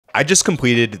I just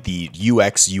completed the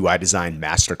UX UI Design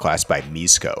Masterclass by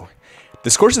Misco.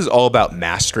 This course is all about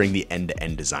mastering the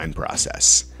end-to-end design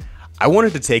process. I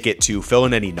wanted to take it to fill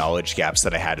in any knowledge gaps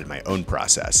that I had in my own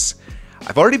process.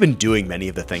 I've already been doing many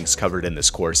of the things covered in this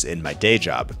course in my day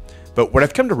job, but what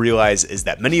I've come to realize is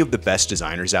that many of the best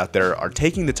designers out there are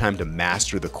taking the time to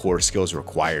master the core skills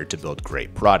required to build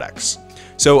great products.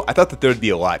 So I thought that there would be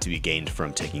a lot to be gained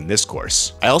from taking this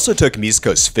course. I also took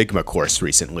Misco's Figma course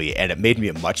recently, and it made me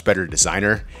a much better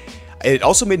designer. It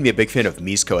also made me a big fan of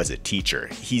Misco as a teacher.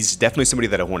 He's definitely somebody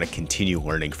that I want to continue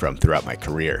learning from throughout my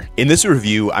career. In this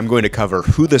review, I'm going to cover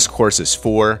who this course is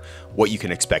for, what you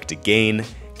can expect to gain,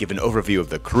 give an overview of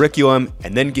the curriculum,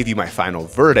 and then give you my final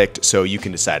verdict so you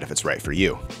can decide if it's right for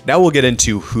you. Now we'll get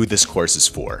into who this course is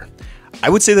for. I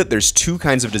would say that there's two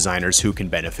kinds of designers who can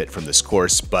benefit from this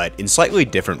course, but in slightly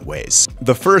different ways.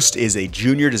 The first is a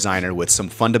junior designer with some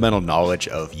fundamental knowledge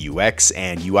of UX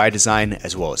and UI design,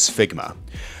 as well as Figma.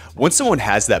 Once someone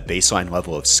has that baseline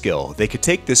level of skill, they could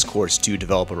take this course to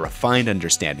develop a refined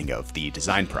understanding of the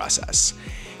design process.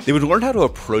 They would learn how to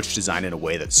approach design in a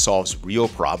way that solves real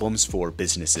problems for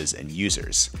businesses and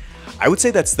users. I would say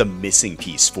that's the missing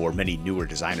piece for many newer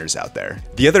designers out there.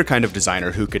 The other kind of designer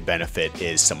who could benefit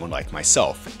is someone like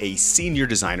myself, a senior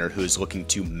designer who is looking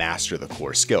to master the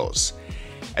core skills.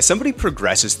 As somebody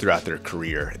progresses throughout their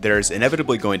career, there's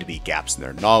inevitably going to be gaps in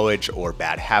their knowledge or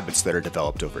bad habits that are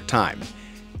developed over time.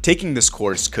 Taking this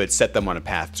course could set them on a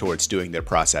path towards doing their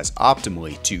process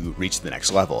optimally to reach the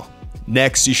next level.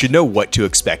 Next, you should know what to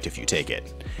expect if you take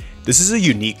it. This is a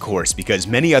unique course because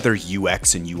many other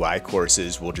UX and UI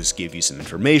courses will just give you some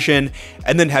information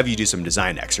and then have you do some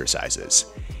design exercises.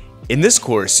 In this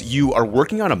course, you are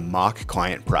working on a mock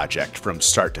client project from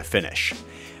start to finish.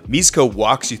 Misco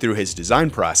walks you through his design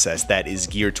process that is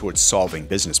geared towards solving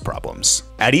business problems.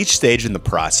 At each stage in the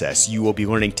process, you will be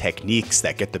learning techniques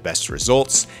that get the best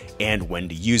results and when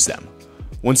to use them.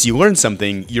 Once you learn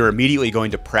something, you're immediately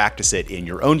going to practice it in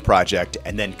your own project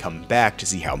and then come back to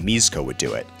see how Misco would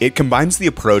do it. It combines the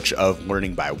approach of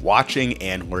learning by watching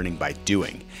and learning by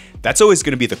doing. That's always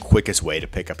going to be the quickest way to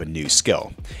pick up a new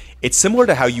skill. It's similar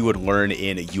to how you would learn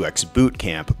in a UX boot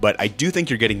camp, but I do think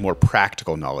you're getting more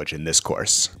practical knowledge in this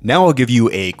course. Now I'll give you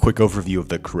a quick overview of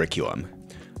the curriculum.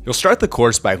 You'll start the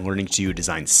course by learning to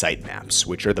design sitemaps,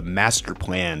 which are the master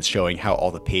plans showing how all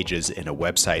the pages in a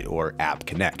website or app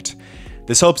connect.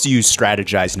 This helps you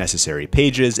strategize necessary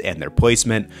pages and their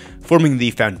placement, forming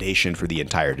the foundation for the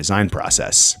entire design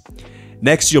process.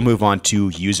 Next, you'll move on to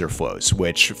user flows,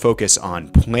 which focus on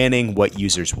planning what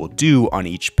users will do on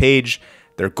each page,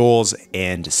 their goals,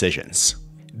 and decisions.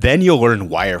 Then you'll learn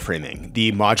wireframing,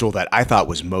 the module that I thought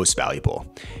was most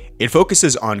valuable. It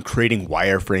focuses on creating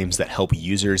wireframes that help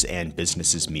users and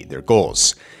businesses meet their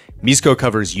goals. Misco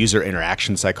covers user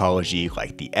interaction psychology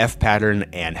like the F pattern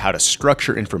and how to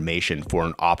structure information for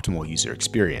an optimal user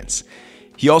experience.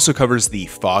 He also covers the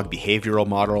FOG behavioral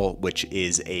model, which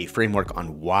is a framework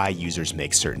on why users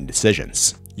make certain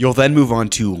decisions. You'll then move on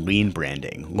to lean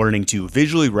branding, learning to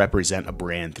visually represent a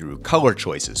brand through color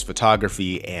choices,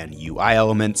 photography, and UI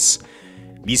elements.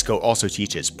 Misco also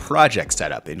teaches project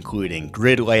setup, including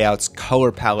grid layouts,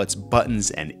 color palettes, buttons,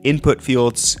 and input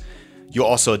fields. You'll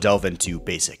also delve into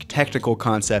basic technical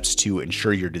concepts to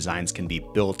ensure your designs can be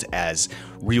built as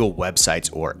real websites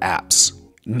or apps.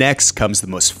 Next comes the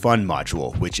most fun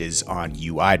module, which is on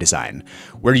UI design,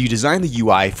 where you design the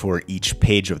UI for each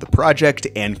page of the project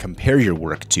and compare your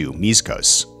work to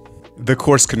Misco's. The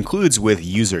course concludes with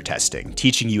user testing,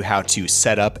 teaching you how to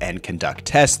set up and conduct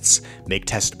tests, make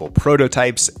testable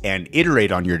prototypes, and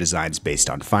iterate on your designs based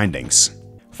on findings.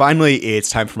 Finally, it's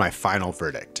time for my final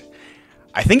verdict.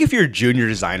 I think if you're a junior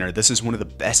designer, this is one of the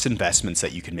best investments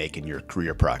that you can make in your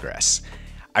career progress.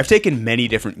 I've taken many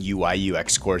different UI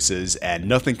UX courses and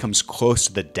nothing comes close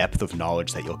to the depth of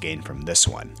knowledge that you'll gain from this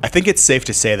one. I think it's safe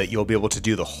to say that you'll be able to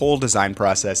do the whole design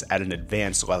process at an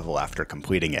advanced level after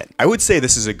completing it. I would say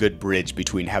this is a good bridge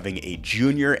between having a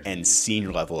junior and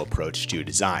senior level approach to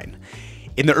design.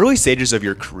 In the early stages of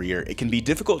your career, it can be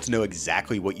difficult to know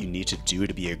exactly what you need to do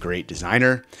to be a great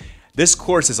designer. This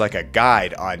course is like a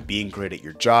guide on being great at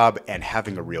your job and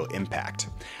having a real impact.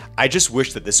 I just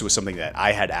wish that this was something that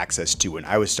I had access to when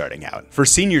I was starting out. For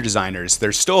senior designers,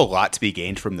 there's still a lot to be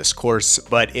gained from this course,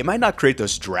 but it might not create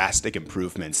those drastic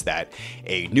improvements that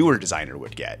a newer designer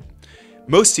would get.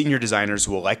 Most senior designers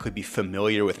will likely be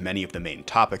familiar with many of the main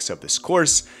topics of this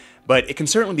course, but it can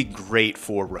certainly be great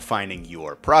for refining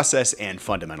your process and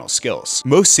fundamental skills.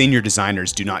 Most senior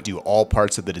designers do not do all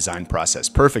parts of the design process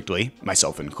perfectly,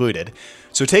 myself included,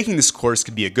 so taking this course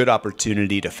could be a good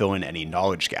opportunity to fill in any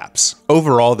knowledge gaps.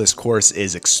 Overall, this course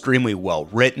is extremely well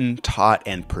written, taught,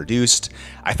 and produced.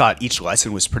 I thought each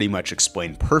lesson was pretty much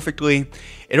explained perfectly.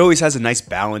 It always has a nice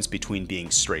balance between being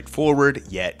straightforward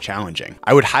yet challenging.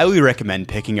 I would highly recommend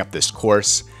picking up this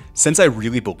course. Since I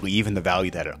really believe in the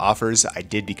value that it offers, I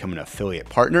did become an affiliate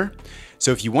partner.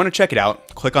 So if you want to check it out,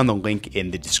 click on the link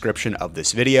in the description of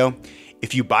this video.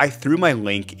 If you buy through my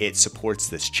link, it supports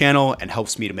this channel and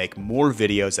helps me to make more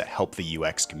videos that help the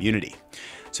UX community.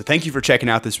 So thank you for checking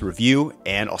out this review,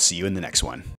 and I'll see you in the next one.